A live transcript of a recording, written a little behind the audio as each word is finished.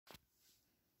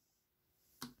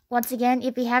once again,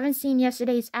 if you haven't seen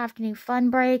yesterday's afternoon fun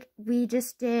break, we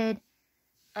just did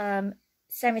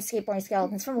Sammy skateboarding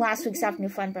skeletons from last week's afternoon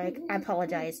fun break. I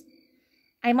apologize.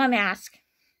 I'm on mask.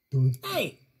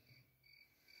 Hey!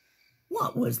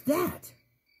 What was that?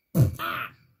 Ah!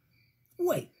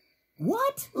 Wait,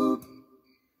 what?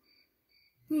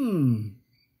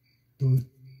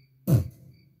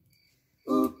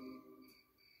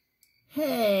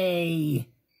 Hey!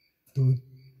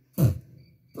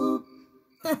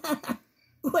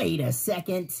 Wait a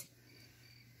second.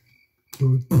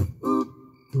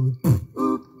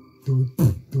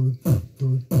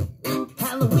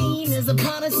 Halloween is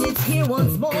upon us, it's here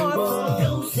once more.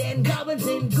 Ghosts and goblins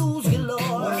and ghouls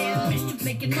galore. And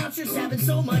mischief-making monsters having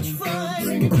so much fun.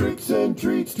 Bringing tricks and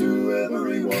treats to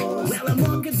everyone. Well, I'm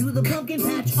walking through the pumpkin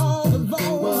patch all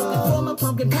alone. Looking for my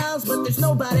pumpkin pals, but there's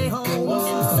nobody home.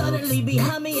 And suddenly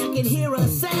behind me I can hear a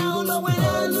sound. But when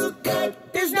I look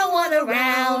up, there's no one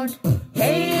around.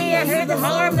 Hey, I heard the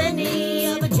harmony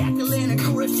of a jack-o'-lantern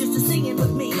chorus just a-singing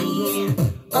with me.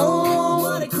 Oh,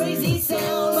 what a crazy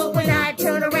sound. But when I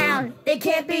turn around, they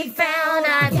can't be found.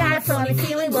 I got a funny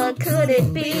feeling, what could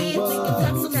it be? Think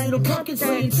I've got some little pumpkins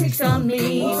playing tricks on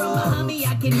me. From behind me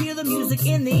I can hear the music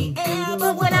in the air.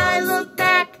 But when I look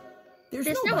back, there's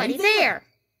nobody there.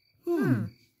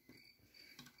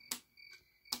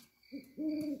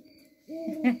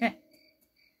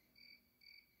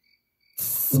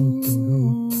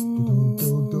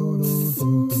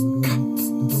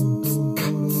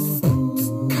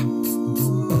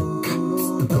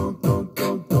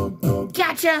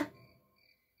 Gotcha.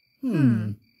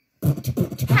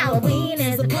 Halloween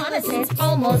is upon us, it's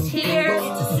almost here.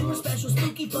 It's a super special,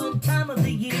 spooky, fun time of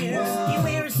the year. You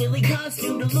wear a silly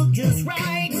costume to look just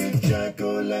right. With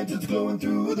jack-o'-lanterns glowing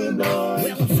through the night.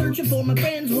 Well, I'm searching for my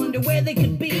friends, wonder where they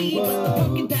could be. But the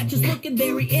pumpkin patch is looking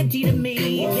very empty to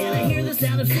me. Then I hear the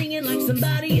sound of singing like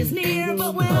somebody is near.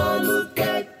 But when I look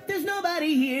back, there's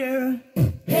nobody here.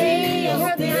 Hey, I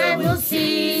hope that I will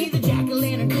see the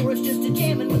jack-o'-lantern chorus just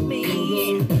a-jamming with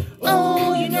me.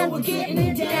 Oh, you know we're getting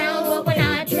it down. But when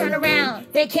I turn around,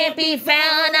 they can't be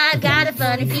found. I got a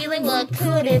funny feeling, what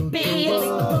could it be? I think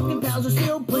the pumpkin pals are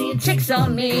still playing Tricks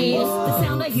on me. The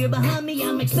sound I hear behind me,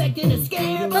 I'm expecting a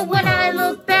scare. But when I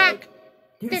look back,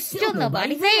 there's still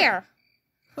nobody there.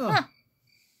 Huh.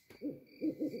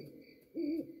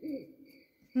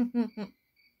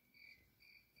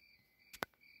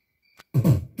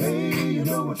 Hey, you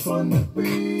know it's fun to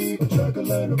be a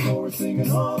jack-o'-lantern chorus singing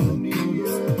harmony,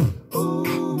 yeah.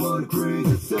 Oh, what a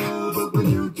crazy sound. But when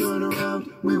you turn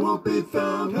around, we won't be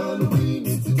found. Halloween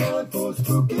is the time for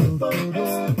spooky fun.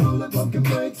 And full of pumpkin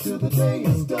breaks till the day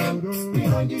is done.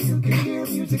 Behind you, you can hear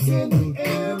music in the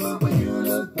air. But when you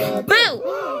look back,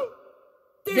 Boo!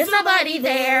 There's nobody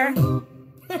there.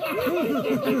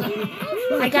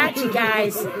 I got you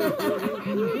guys.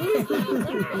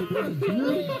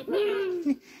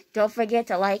 Don't forget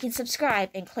to like and subscribe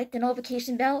and click the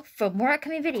notification bell for more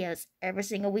upcoming videos every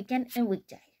single weekend and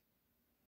weekday.